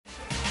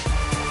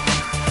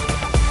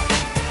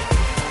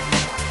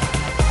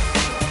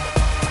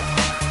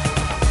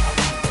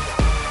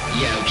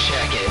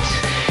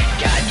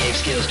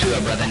goes to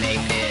a brother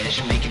named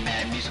Ish, making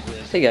mad music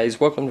with. Hey guys,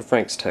 welcome to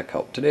Frank's Tech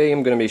Help. Today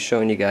I'm going to be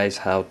showing you guys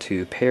how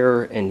to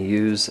pair and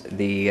use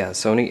the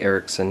Sony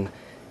Ericson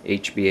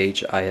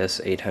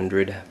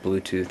HBH-IS800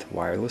 Bluetooth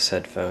wireless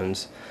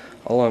headphones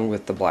along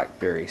with the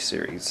BlackBerry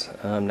series.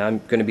 Now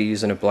I'm going to be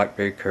using a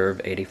BlackBerry Curve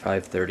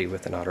 8530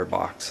 with an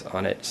OtterBox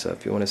on it, so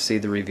if you want to see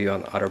the review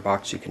on the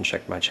OtterBox you can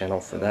check my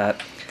channel for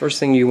that. First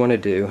thing you want to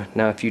do,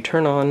 now if you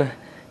turn on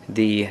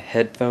the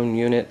headphone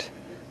unit,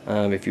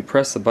 if you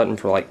press the button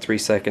for like 3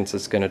 seconds,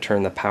 it's going to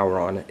turn the power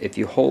on. If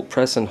you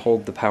press and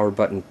hold the power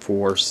button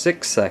for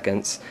 6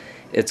 seconds,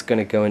 it's going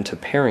to go into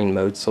pairing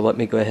mode. So let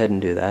me go ahead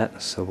and do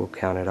that. So we'll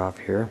count it off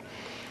here.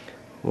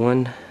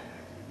 1,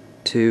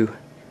 2,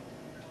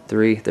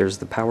 3. There's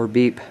the power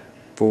beep.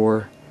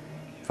 4,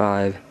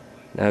 5.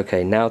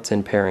 Okay, now it's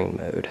in pairing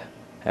mode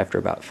after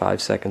about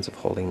 5 seconds of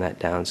holding that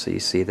down. So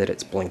you see that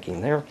it's blinking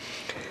there.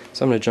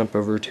 So I'm going to jump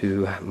over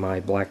to my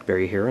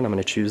BlackBerry here, and I'm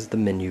going to choose the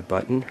menu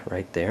button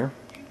right there.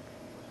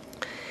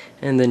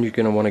 And then you're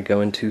going to want to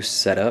go into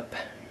Setup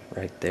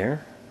right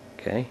there.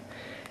 Okay.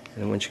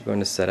 And once you go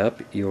into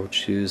Setup, you'll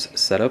choose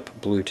Setup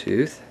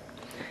Bluetooth.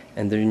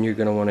 And then you're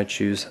going to want to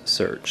choose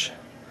Search.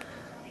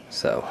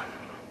 So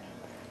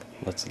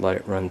let's let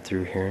it run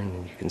through here,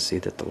 and you can see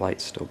that the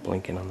light's still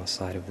blinking on the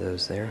side of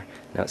those there.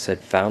 Now it said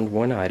found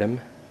one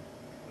item.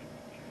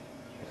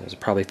 It's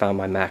probably found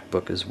my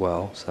MacBook as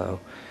well. So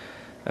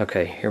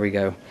okay, here we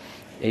go.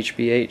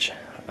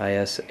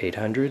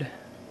 HBH-IS800.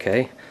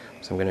 Okay,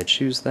 so I'm going to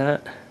choose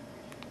that.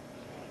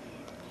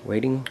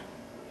 Waiting.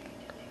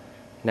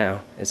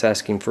 Now it's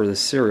asking for the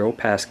serial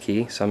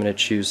passkey, so I'm going to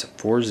choose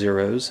 4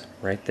 zeros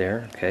right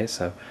there. Okay,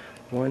 so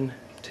 1,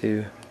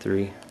 2,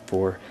 3,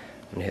 4. I'm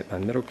going to hit my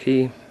middle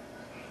key,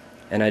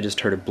 and I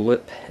just heard a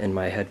blip in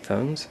my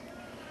headphones.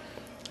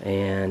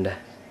 And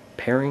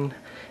pairing,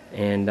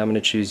 and I'm going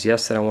to choose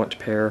yes that I want to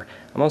pair.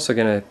 I'm also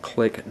going to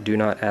click do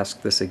not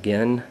ask this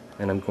again,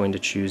 and I'm going to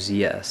choose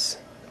yes.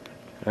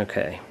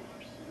 Okay,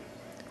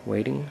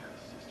 waiting.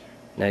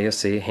 Now you'll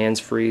see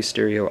hands-free,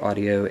 stereo,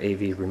 audio,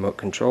 AV, remote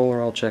control are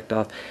all checked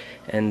off,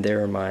 and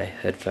there are my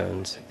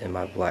headphones in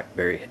my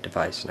BlackBerry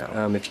device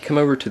now. If you come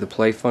over to the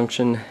play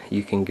function,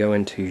 you can go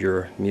into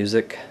your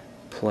music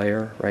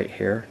player right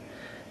here,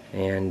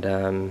 and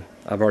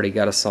I've already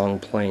got a song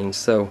playing,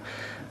 so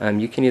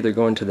you can either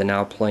go into the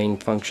now playing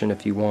function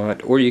if you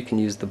want, or you can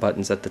use the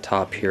buttons at the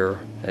top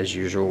here as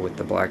usual with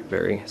the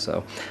BlackBerry.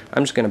 So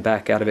I'm just going to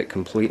back out of it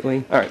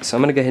completely. Alright, so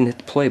I'm going to go ahead and hit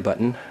the play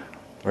button,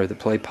 or the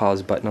play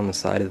pause button on the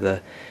side of the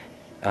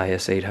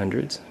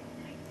IS800s.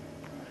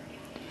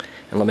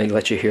 And let me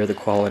let you hear the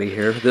quality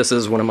here. This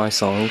is one of my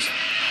songs.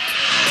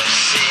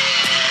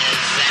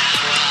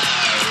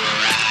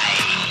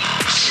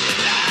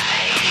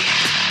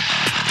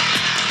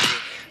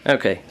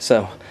 Okay,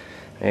 so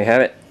there you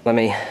have it. Let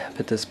me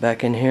put this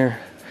back in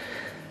here.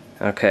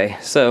 Okay,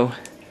 so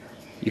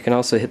you can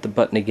also hit the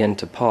button again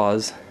to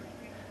pause.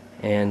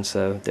 And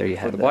so there you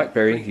have it. For the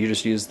BlackBerry, you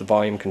just use the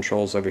volume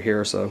controls over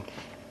here, so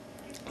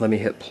let me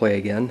hit play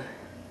again.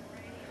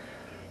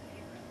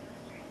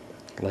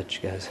 Let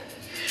you guys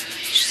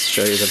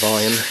show you the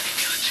volume.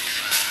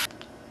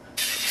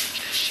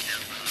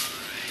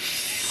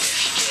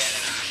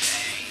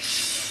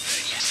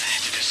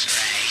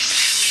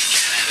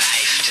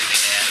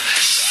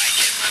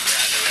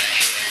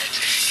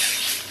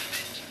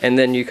 And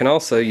then you can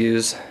also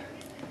use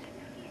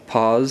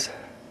pause,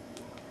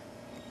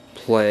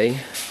 play.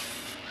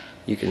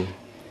 You can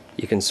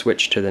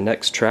switch to the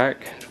next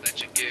track.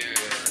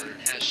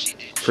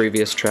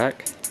 Previous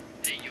track.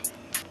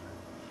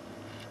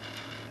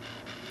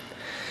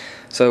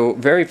 So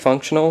very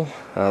functional.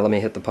 Let me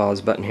hit the pause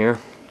button here.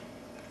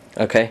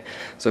 Okay,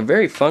 so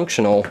very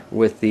functional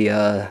with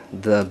the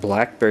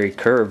BlackBerry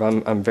Curve.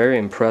 I'm very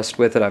impressed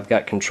with it. I've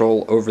got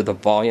control over the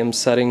volume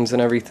settings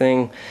and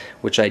everything,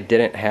 which I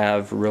didn't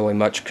have really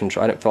much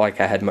control. I didn't feel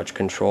like I had much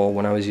control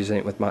when I was using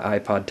it with my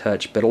iPod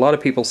Touch. But a lot of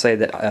people say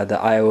that the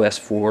iOS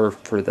 4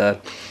 for the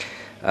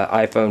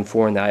iPhone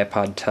 4 and the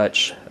iPod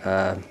Touch,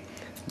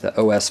 the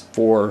OS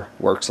 4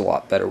 works a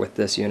lot better with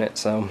this unit.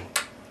 So,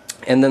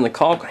 and then the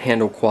call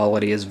handle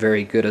quality is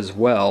very good as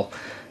well.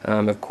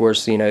 Of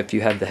course, you know, if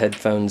you have the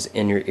headphones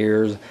in your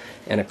ears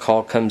and a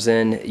call comes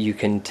in, you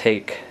can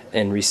take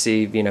and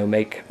receive, you know,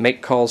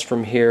 make calls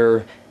from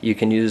here. You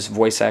can use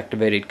voice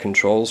activated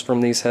controls from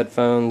these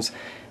headphones,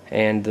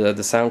 and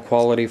the sound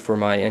quality for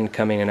my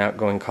incoming and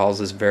outgoing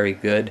calls is very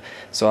good.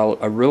 So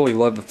I really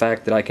love the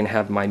fact that I can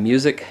have my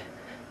music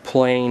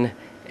playing,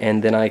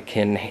 and then I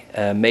can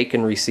make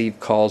and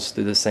receive calls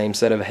through the same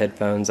set of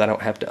headphones. I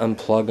don't have to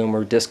unplug them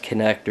or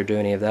disconnect or do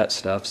any of that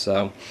stuff.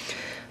 So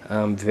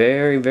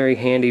very, very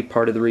handy.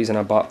 Part of the reason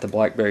I bought the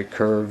BlackBerry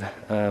Curve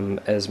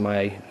as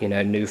my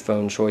new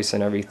phone choice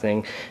and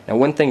everything. Now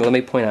one thing, let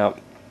me point out,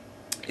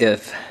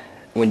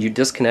 when you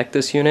disconnect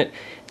this unit,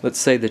 let's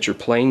say that you're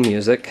playing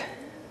music.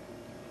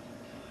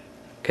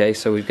 Okay,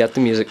 so we've got the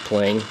music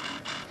playing.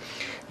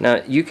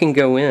 Now you can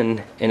go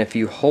in, and if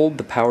you hold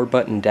the power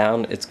button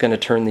down, it's going to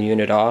turn the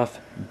unit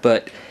off,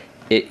 but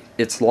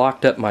it's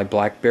locked up my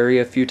BlackBerry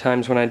a few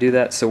times when I do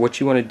that. So what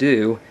you want to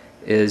do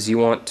is you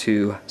want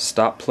to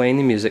stop playing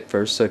the music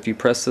first. So if you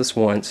press this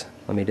once,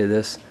 let me do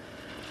this,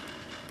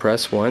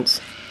 press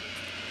once.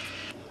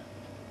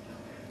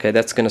 Okay,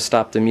 that's going to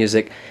stop the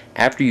music.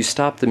 After you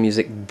stop the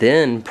music,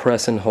 then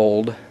press and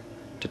hold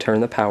to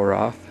turn the power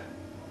off.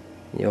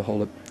 You'll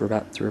hold it for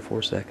about 3 or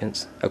 4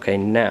 seconds. Okay,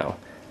 now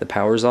the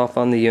power's off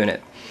on the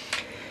unit.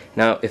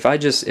 Now if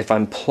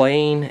I'm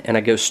playing and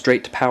I go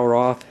straight to power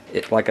off,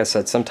 like I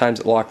said,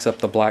 sometimes it locks up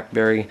the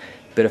BlackBerry,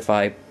 but if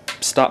I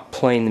stop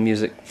playing the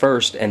music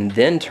first and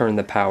then turn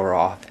the power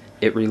off,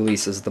 it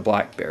releases the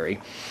BlackBerry.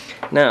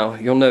 Now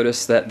you'll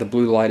notice that the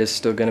blue light is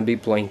still going to be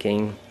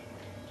blinking,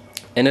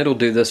 and it'll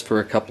do this for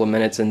a couple of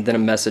minutes, and then a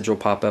message will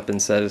pop up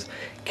and says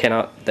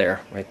cannot,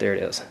 right there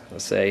it is.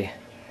 Let's say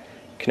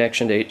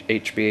connection to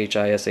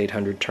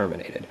HBH-IS800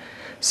 terminated.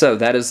 So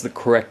that is the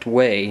correct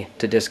way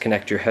to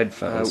disconnect your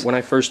headphones. When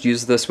I first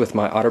used this with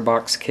my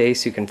OtterBox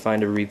case, you can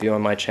find a review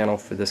on my channel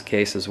for this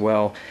case as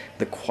well,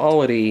 the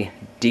quality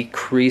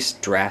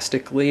decreased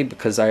drastically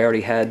because I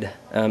already had,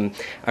 I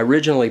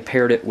originally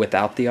paired it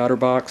without the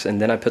OtterBox,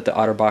 and then I put the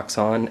OtterBox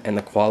on and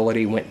the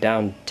quality went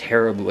down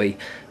terribly.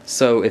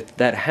 So if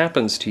that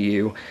happens to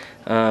you,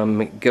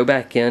 go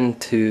back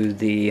into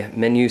the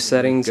menu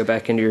settings, go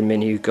back into your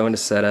menu, go into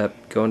setup,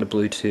 go into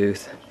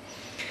Bluetooth,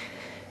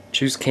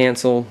 choose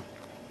cancel,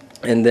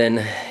 and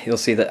then you'll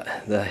see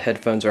that the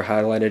headphones are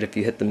highlighted. If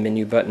you hit the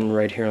menu button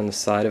right here on the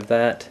side of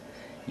that,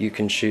 you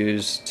can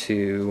choose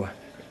to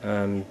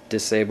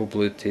disable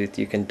Bluetooth.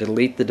 You can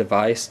delete the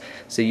device.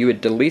 So you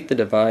would delete the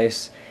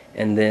device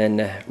and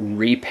then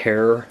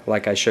repair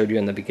like I showed you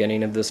in the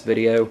beginning of this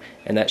video,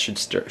 and that should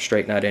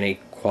straighten out any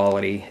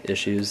quality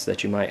issues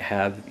that you might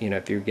have, you know,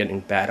 if you're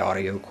getting bad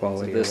audio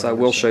quality. So this I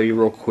will show you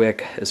real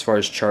quick as far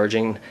as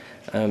charging.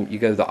 You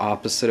go the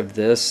opposite of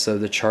this, so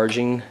the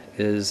charging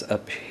is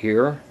up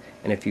here,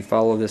 and if you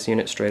follow this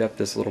unit straight up,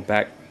 this little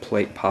back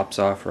plate pops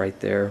off right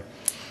there,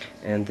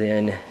 and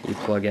then you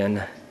plug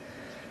in,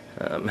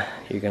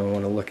 you're going to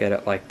want to look at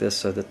it like this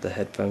so that the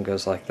headphone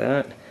goes like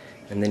that,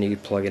 and then you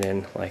plug it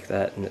in like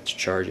that and it's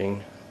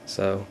charging.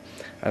 So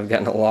I've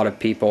gotten a lot of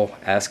people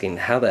asking,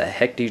 how the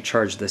heck do you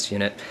charge this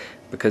unit?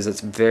 Because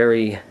it's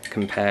very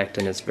compact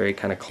and it's very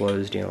kind of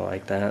closed, you know,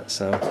 like that.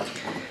 So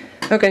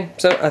okay,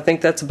 so I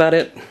think that's about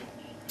it.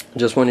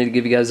 Just wanted to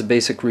give you guys a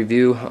basic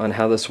review on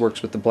how this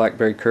works with the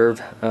BlackBerry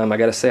Curve. I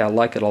gotta say I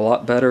like it a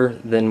lot better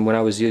than when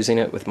I was using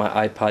it with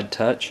my iPod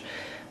Touch,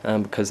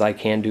 because I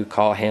can do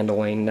call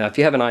handling. Now if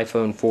you have an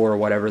iPhone 4 or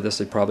whatever, this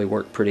would probably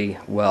work pretty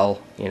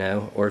well, you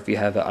know, or if you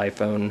have an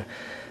iPhone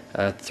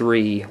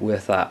 3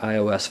 with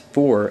iOS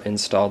 4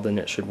 installed, then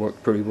it should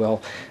work pretty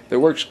well. It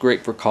works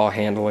great for call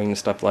handling and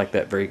stuff like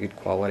that, very good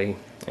quality.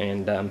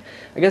 And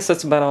I guess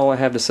that's about all I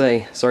have to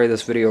say. Sorry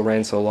this video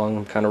ran so long,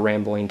 I'm kind of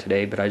rambling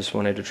today, but I just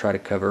wanted to try to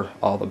cover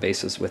all the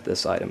bases with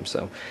this item.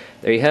 So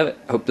there you have it.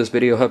 Hope this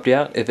video helped you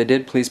out. If it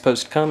did, please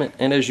post a comment,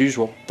 and as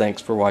usual,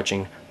 thanks for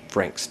watching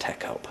Frank's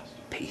Tech Help.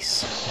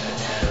 Peace.